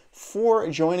everyone for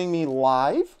joining me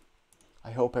live.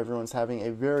 I hope everyone's having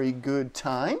a very good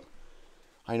time.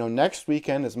 I know next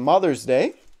weekend is Mother's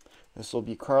Day. This will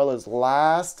be Carla's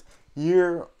last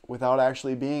year without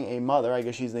actually being a mother. I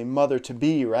guess she's a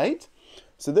mother-to-be, right?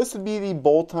 So this would be the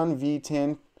Boltund V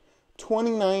tin,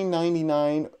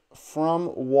 $29.99 from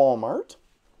Walmart.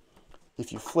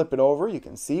 If you flip it over, you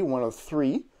can see one of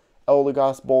 3.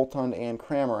 Eldegoss, Boltund, and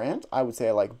Cramorant. I would say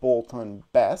I like Boltund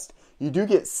best. You do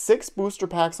get 6 booster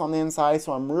packs on the inside,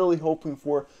 so I'm really hoping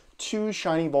for 2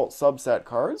 Shiny Bolt subset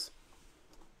cards.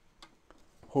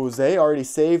 Jose already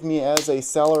saved me as a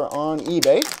seller on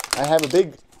eBay. I have a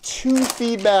big 2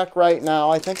 feedback right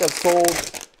now. I think I've sold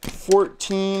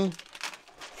 14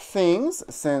 things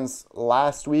since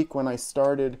last week when I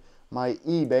started my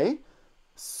eBay.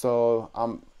 So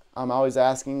I'm always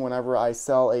asking whenever I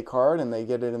sell a card and they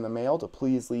get it in the mail to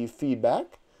please leave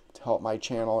feedback to help my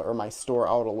channel or my store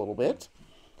out a little bit.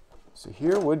 So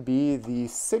here would be the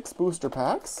 6 booster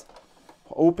packs.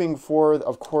 Hoping for,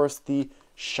 of course, the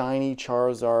Shiny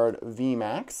Charizard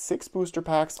VMAX. 6 booster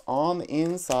packs on the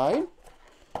inside.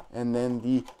 And then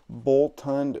the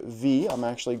Boltund V. I'm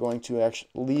actually going to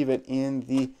leave it in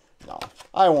the... No,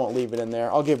 I won't leave it in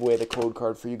there. I'll give away the code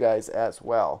card for you guys as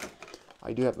well.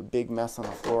 I do have a big mess on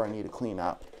the floor I need to clean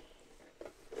up.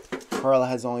 Carla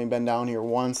has only been down here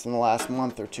once in the last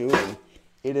month or 2, and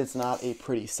it is not a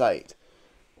pretty sight.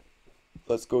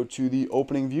 Let's go to the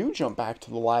opening view, jump back to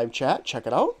the live chat, check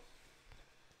it out.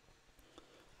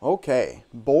 Okay,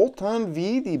 Boltund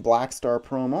V, the Black Star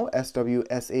promo,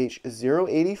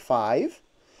 SWSH085.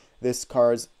 This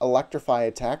card's Electrify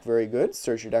attack, very good.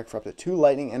 Search your deck for up to 2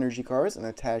 Lightning Energy cards and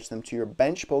attach them to your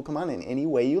bench Pokemon in any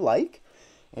way you like.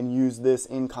 And use this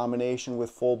in combination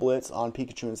with Full Blitz on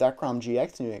Pikachu and Zekrom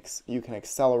GX, and you can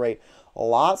accelerate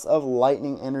lots of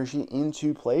Lightning Energy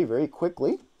into play very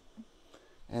quickly.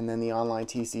 And then the online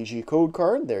TCG code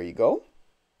card, there you go.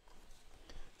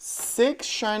 6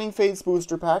 Shining Fates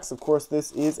booster packs. Of course,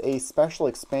 this is a special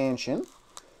expansion,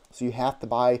 so you have to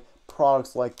buy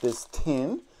products like this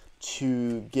tin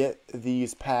to get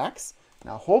these packs.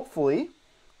 Now, hopefully,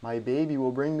 my baby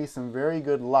will bring me some very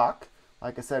good luck.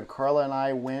 Like I said, Carla and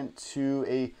I went to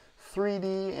a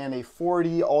 3D and a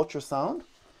 4D ultrasound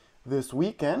this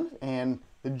weekend, and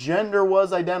the gender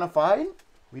was identified.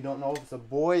 We don't know if it's a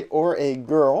boy or a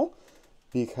girl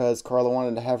because Carla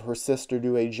wanted to have her sister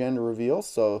do a gender reveal.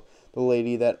 So the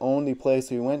lady that owned the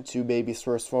place we went to, Baby's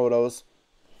First Photos,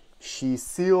 she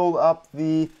sealed up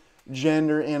the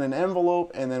gender in an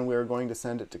envelope, and then we were going to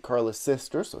send it to Carla's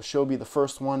sister, so she'll be the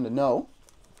first one to know.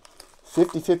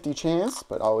 50-50 chance,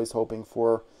 but always hoping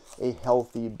for a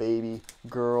healthy baby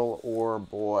girl or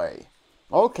boy.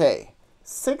 Okay,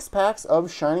 6 packs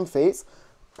of Shining Fates.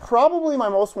 Probably my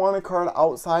most wanted card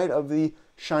outside of the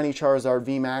Shiny Charizard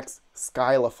VMAX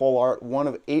Skyla Full Art. One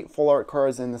of 8 Full Art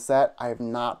cards in the set. I have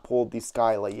not pulled the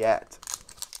Skyla yet.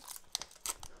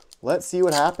 Let's see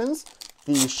what happens.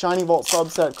 The Shiny Vault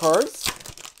subset cards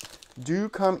do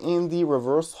come in the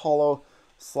reverse holo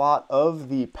slot of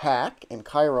the pack, and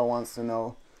Kyra wants to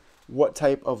know what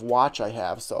type of watch I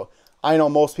have. So I know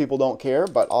most people don't care,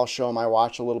 but I'll show my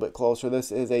watch a little bit closer.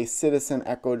 This is a Citizen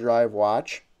Echo Drive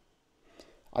watch.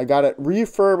 I got it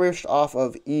refurbished off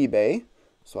of eBay,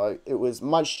 so it was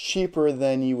much cheaper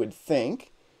than you would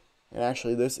think. And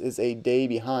actually, this is a day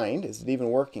behind. Is it even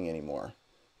working anymore?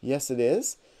 Yes, it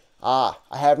is. I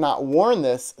have not worn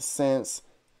this since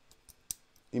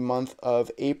the month of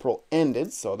April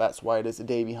ended, so that's why it is a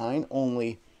day behind.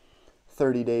 Only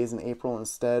 30 days in April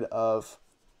instead of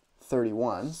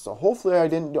 31. So hopefully I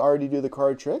didn't already do the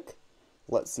card trick.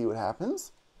 Let's see what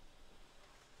happens.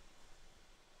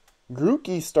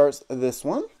 Grookey starts this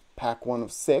one. Pack 1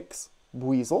 of 6.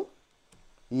 Buizel,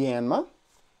 Yanma,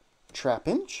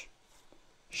 Trapinch,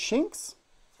 Shinx,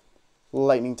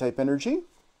 Lightning type Energy,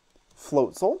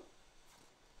 Floatzel,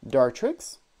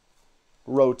 Dartrix,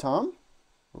 Rotom,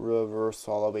 reverse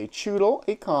holo of a Choodle,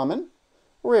 a common,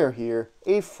 rare here,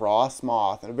 a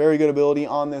Frostmoth, and a very good ability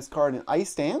on this card in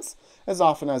Ice Dance. As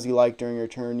often as you like during your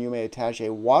turn, you may attach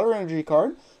a Water Energy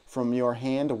card from your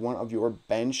hand to one of your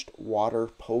benched water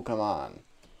Pokemon.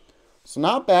 So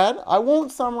not bad. I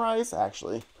won't summarize,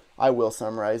 actually, I will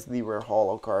summarize the rare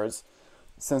holo cards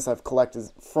since I've collected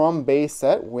from base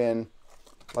set when,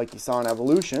 like you saw in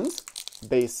Evolutions,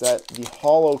 base set, the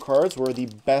holo cards were the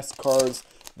best cards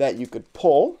that you could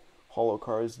pull. Holo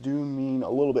cards do mean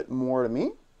a little bit more to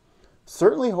me.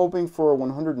 Certainly hoping for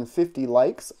 150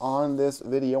 likes on this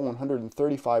video,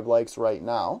 135 likes right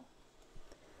now.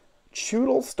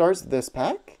 Choodle starts this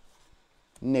pack.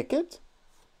 Nickit,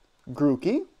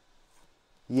 Grookey,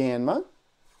 Yanma,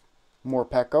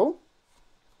 Morpeko,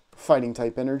 Fighting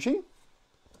type Energy,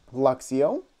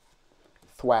 Luxio,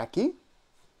 Thwackey,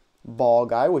 Ball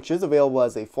Guy, which is available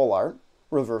as a full art,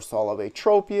 reverse holo of a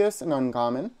Tropius, an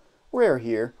uncommon, rare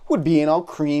here, would be an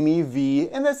Alcremie V,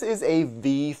 and this is a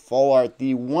V full art,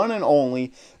 the one and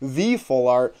only V full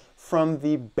art from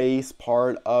the base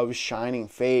part of Shining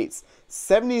Fates.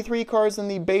 73 cards in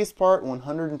the base part,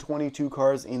 122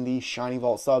 cards in the Shiny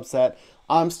Vault subset.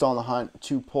 I'm still on the hunt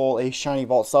to pull a Shiny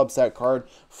Vault subset card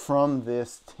from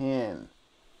this tin.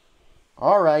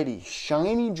 Alrighty,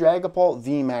 Shiny Dragapult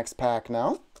VMAX pack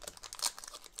now.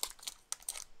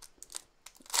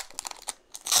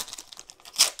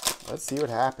 Let's see what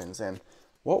happens. And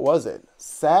what was it?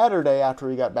 Saturday after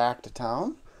we got back to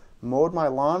town, mowed my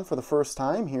lawn for the first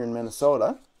time here in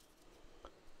Minnesota.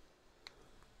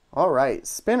 Alright,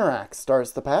 Spinarak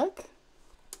starts the pack.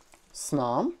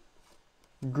 Snom,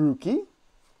 Grookey,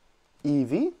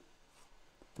 Eevee,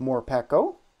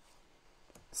 Morpeko,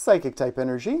 Psychic type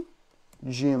Energy,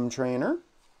 Gym Trainer,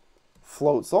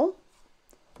 Floatzel,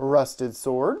 Rusted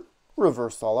Sword,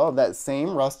 reverse holo of that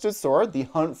same Rusted Sword. The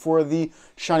hunt for the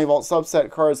Shiny Vault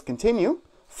subset cards continue.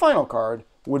 Final card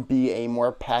would be a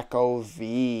Morpeko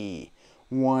V.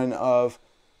 One of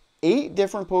 8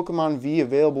 different Pokemon V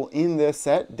available in this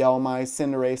set. Dhelmise,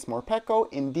 Cinderace,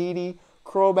 Morpeko, Indeedee,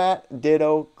 Crobat,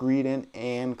 Ditto, Greedent,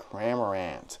 and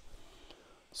Cramorant.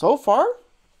 So far,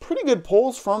 pretty good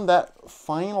pulls from that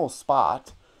final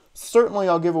spot. Certainly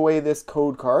I'll give away this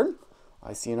code card.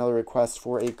 I see another request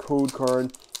for a code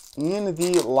card in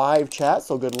the live chat,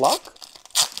 so good luck.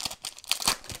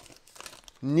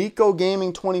 Nico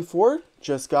Gaming 24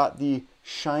 just got the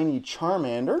shiny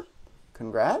Charmander.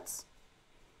 Congrats.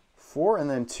 4 and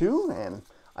then 2, and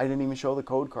I didn't even show the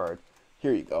code card.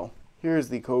 Here you go. Here's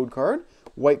the code card.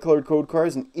 White colored code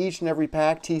cards in each and every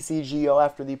pack. TCGO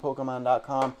after the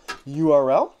Pokemon.com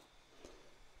URL.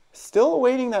 Still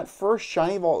awaiting that first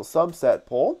Shiny Vault subset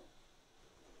pull.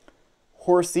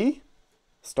 Horsey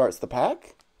starts the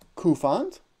pack.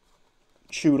 Kufant.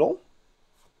 Choodle.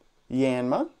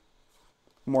 Yanma.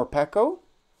 Morpeko.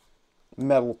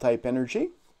 Metal type energy.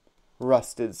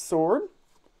 Rusted Sword.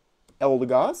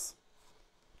 Eldegoss.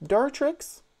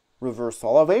 Dartrix. Reverse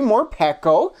Holo of a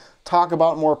Morpeko. Talk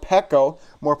about Morpeko.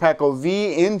 Morpeko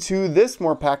V into this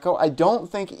Morpeko. I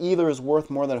don't think either is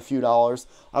worth more than a few dollars.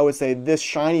 I would say this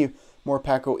shiny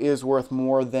Morpeko is worth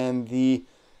more than the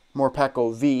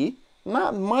Morpeko V.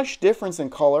 Not much difference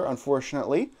in color,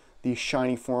 unfortunately. The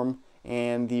shiny form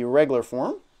and the regular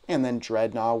form. And then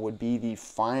Dreadnought would be the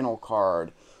final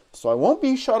card. So I won't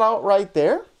be shut out right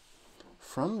there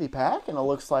from the pack, and it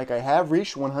looks like I have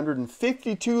reached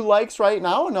 152 likes right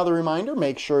now. Another reminder,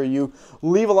 make sure you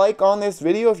leave a like on this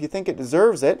video if you think it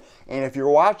deserves it, and if you're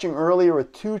watching earlier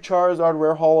with 2 Charizard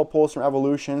Rare Holo pulls from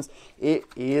Evolutions, it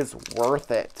is worth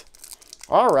it.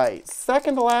 Alright,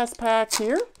 second to last pack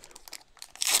here.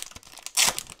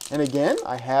 And again,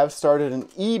 I have started an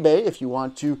eBay if you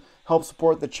want to help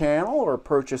support the channel or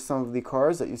purchase some of the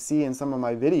cards that you see in some of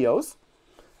my videos.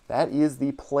 That is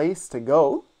the place to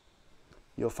go.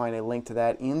 You'll find a link to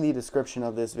that in the description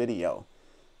of this video.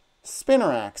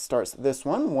 Spinarak starts this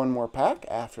one more pack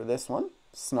after this one.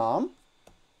 Snom.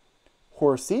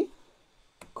 Horsey.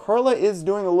 Carla is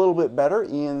doing a little bit better.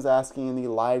 Ian's asking in the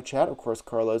live chat. Of course,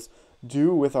 Carla's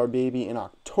due with our baby in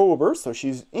October, so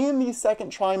she's in the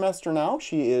second trimester now.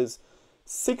 She is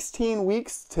 16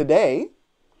 weeks today,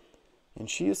 and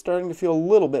she is starting to feel a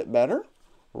little bit better.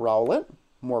 Rowlet.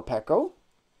 Morpeko.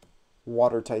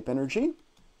 Water type energy.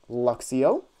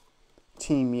 Luxio,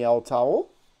 Team Yell Towel,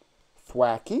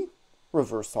 Thwackey,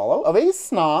 Reverse Holo of a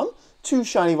Snom, 2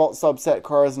 Shiny Vault subset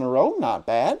cards in a row, not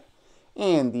bad.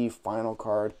 And the final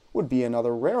card would be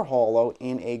another Rare Holo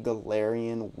in a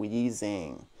Galarian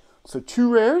Weezing. So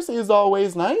 2 rares is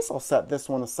always nice. I'll set this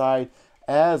one aside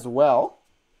as well.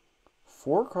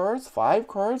 4 cards, 5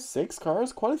 cards, 6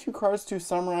 cards, quite a few cards to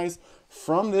summarize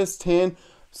from this tin.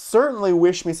 Certainly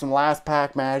wish me some last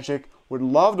pack magic. Would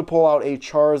love to pull out a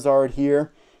Charizard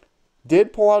here.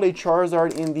 Did pull out a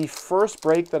Charizard in the first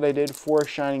break that I did for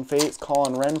Shining Fates.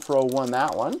 Colin Renfro won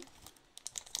that one.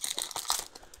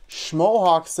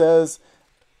 Schmohawk says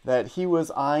that he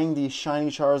was eyeing the Shiny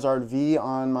Charizard V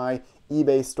on my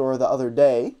eBay store the other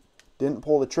day. Didn't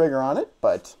pull the trigger on it,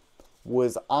 but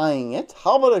was eyeing it.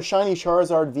 How about a Shiny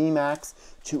Charizard VMAX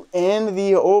to end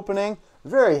the opening?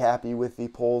 Very happy with the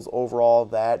pulls overall,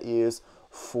 that is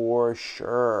for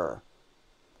sure.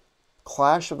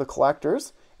 Clash of the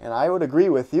Collectors, and I would agree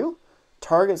with you.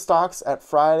 Target stocks at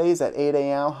Fridays at 8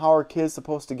 a.m. How are kids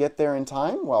supposed to get there in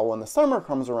time? Well, when the summer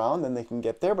comes around, then they can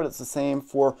get there, but it's the same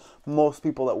for most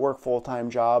people that work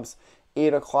full-time jobs.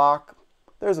 8 o'clock,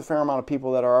 there's a fair amount of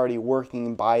people that are already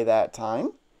working by that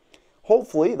time.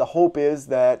 Hopefully, the hope is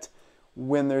that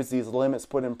when there's these limits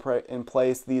put in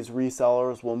place, these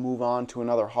resellers will move on to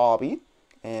another hobby,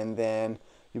 and then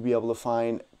you'll be able to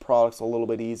find products a little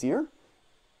bit easier.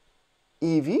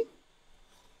 Eevee.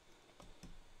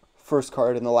 First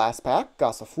card in the last pack,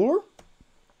 Gossifleur.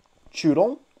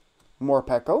 Choodle.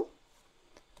 Morpeko.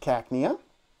 Cacnea.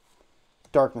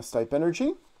 Darkness type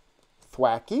energy.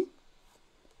 Thwackey.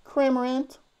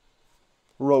 Cramorant.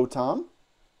 Rotom.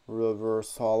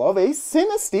 Reverse Holo of a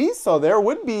Sinistea. So there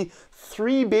would be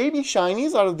 3 baby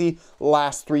shinies out of the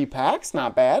last 3 packs.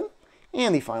 Not bad.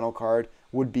 And the final card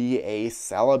would be a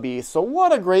Celebi. So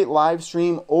what a great live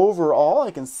stream overall.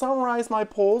 I can summarize my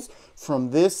pulls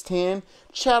from this tin,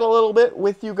 chat a little bit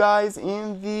with you guys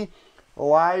in the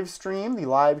live stream, the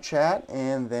live chat,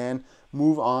 and then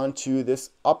move on to this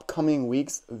upcoming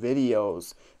week's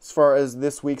videos. As far as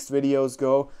this week's videos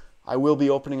go, I will be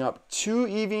opening up 2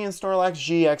 Eevee and Snorlax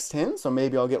GX tins, so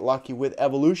maybe I'll get lucky with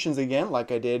evolutions again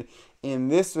like I did in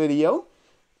this video.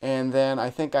 And then I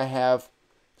think I have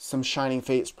some Shining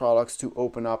Fates products to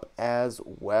open up as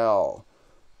well.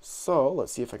 So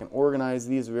let's see if I can organize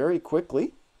these very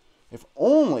quickly. If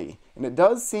only, and it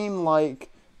does seem like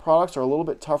products are a little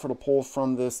bit tougher to pull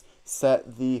from this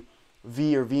set, the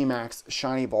V or VMAX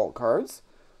Shiny Vault cards.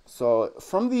 So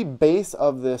from the base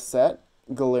of this set,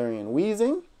 Galarian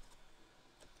Weezing,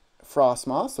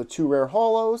 Frostmoth, so 2 rare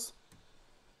holos,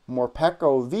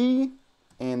 Morpeko V,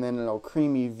 and then an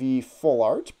Alcremie V Full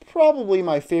Art. Probably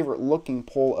my favorite looking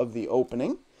pull of the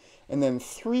opening. And then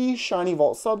 3 Shiny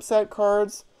Vault subset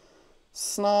cards,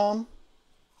 Snom,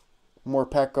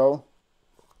 Morpeko,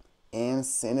 and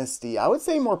Sinistea. I would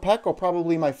say Morpeko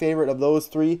probably my favorite of those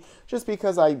 3, just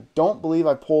because I don't believe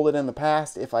I pulled it in the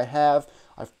past. If I have,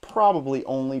 I've probably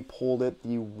only pulled it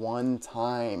the 1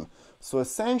 time. So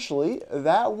essentially,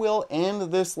 that will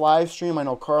end this live stream. I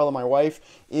know Carla, my wife,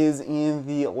 is in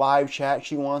the live chat.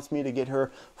 She wants me to get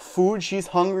her food. She's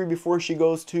hungry before she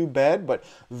goes to bed, but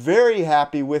very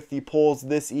happy with the pulls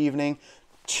this evening.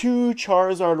 2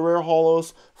 Charizard Rare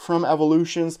Holos from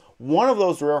Evolutions. One of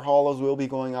those Rare Holos will be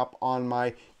going up on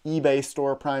my eBay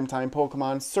store, Primetime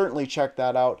Pokemon. Certainly check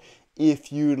that out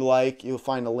if you'd like. You'll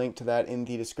find a link to that in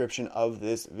the description of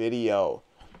this video.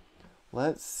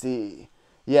 Let's see.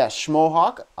 Yes,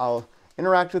 Schmohawk, I'll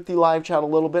interact with the live chat a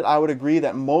little bit. I would agree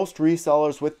that most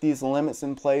resellers with these limits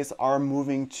in place are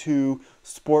moving to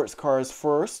sports cars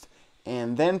first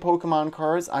and then Pokemon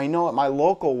cards. I know at my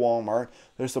local Walmart,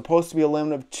 there's supposed to be a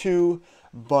limit of 2,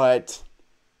 but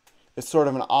it's sort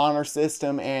of an honor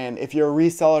system, and if you're a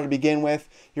reseller to begin with,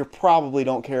 you probably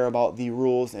don't care about the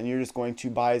rules, and you're just going to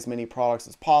buy as many products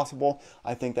as possible.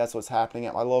 I think that's what's happening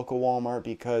at my local Walmart,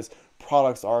 because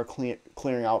products are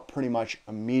clearing out pretty much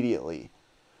immediately.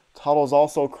 Tuttle's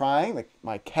also crying, like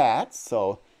my cat,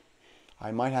 so I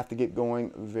might have to get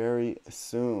going very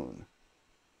soon.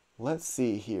 Let's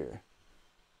see here.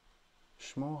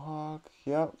 Schmohawk,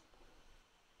 yep.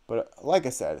 But like I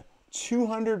said,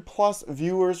 200 plus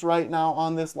viewers right now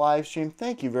on this live stream.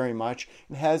 Thank you very much.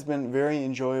 It has been very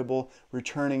enjoyable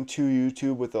returning to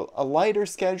YouTube with a lighter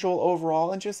schedule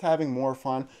overall and just having more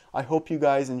fun. I hope you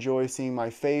guys enjoy seeing my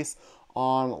face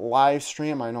on live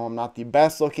stream. I know I'm not the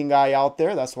best looking guy out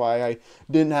there. That's why I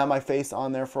didn't have my face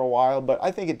on there for a while, but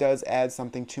I think it does add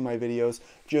something to my videos,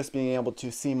 just being able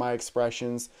to see my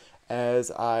expressions as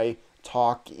I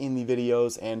talk in the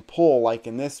videos and pull, like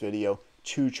in this video,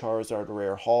 2 Charizard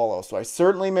Rare Holo. So I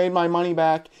certainly made my money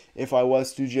back if I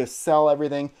was to just sell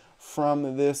everything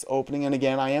from this opening. And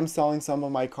again, I am selling some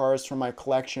of my cards from my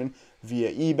collection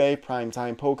via eBay,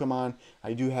 Primetime Pokemon.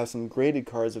 I do have some graded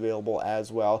cards available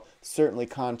as well. Certainly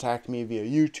contact me via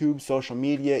YouTube, social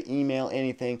media, email,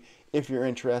 anything if you're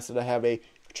interested. I have a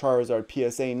Charizard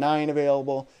PSA 9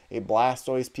 available, a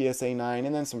Blastoise PSA 9,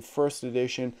 and then some first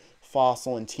edition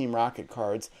Fossil and Team Rocket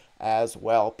cards as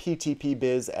well.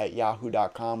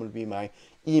 ptpbiz@yahoo.com would be my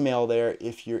email there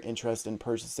if you're interested in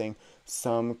purchasing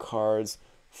some cards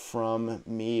from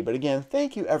me. But again,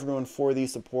 thank you everyone for the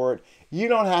support. You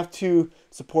don't have to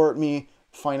support me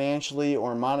financially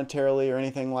or monetarily or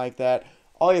anything like that.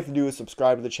 All you have to do is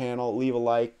subscribe to the channel, leave a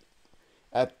like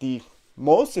at the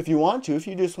most if you want to. If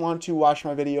you just want to watch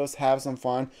my videos, have some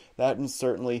fun, that is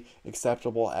certainly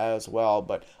acceptable as well.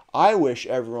 But I wish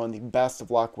everyone the best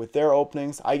of luck with their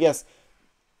openings. I guess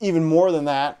even more than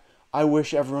that, I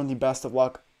wish everyone the best of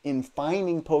luck in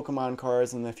finding Pokemon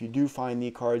cards, and if you do find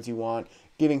the cards you want,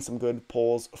 getting some good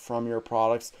pulls from your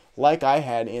products, like I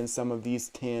had in some of these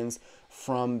tins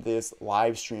from this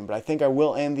live stream. But I think I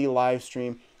will end the live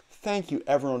stream. Thank you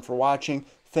everyone for watching.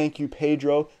 Thank you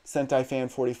Pedro,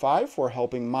 SentaiFan45, for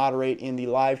helping moderate in the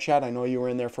live chat. I know you were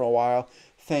in there for a while.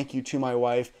 Thank you to my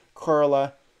wife,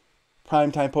 Carla,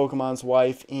 Primetime Pokemon's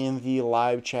wife, in the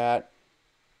live chat,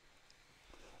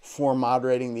 for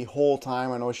moderating the whole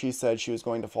time. I know she said she was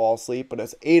going to fall asleep, but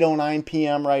it's 8:09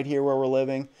 p.m. right here where we're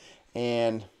living,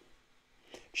 and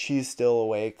she's still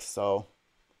awake, so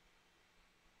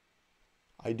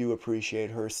I do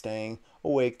appreciate her staying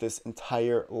awake this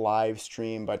entire live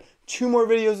stream. But 2 more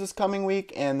videos this coming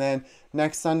week, and then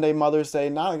next Sunday, Mother's Day.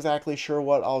 Not exactly sure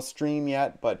what I'll stream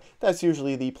yet, but that's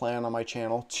usually the plan on my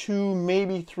channel. 2,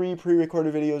 maybe 3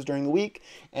 pre-recorded videos during the week,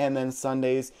 and then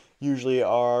Sundays usually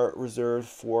are reserved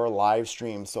for live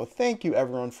streams. So thank you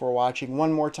everyone for watching.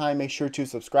 One more time, make sure to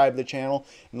subscribe to the channel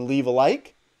and leave a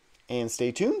like, and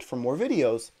stay tuned for more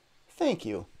videos. Thank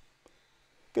you.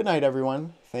 Good night,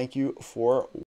 everyone. Thank you for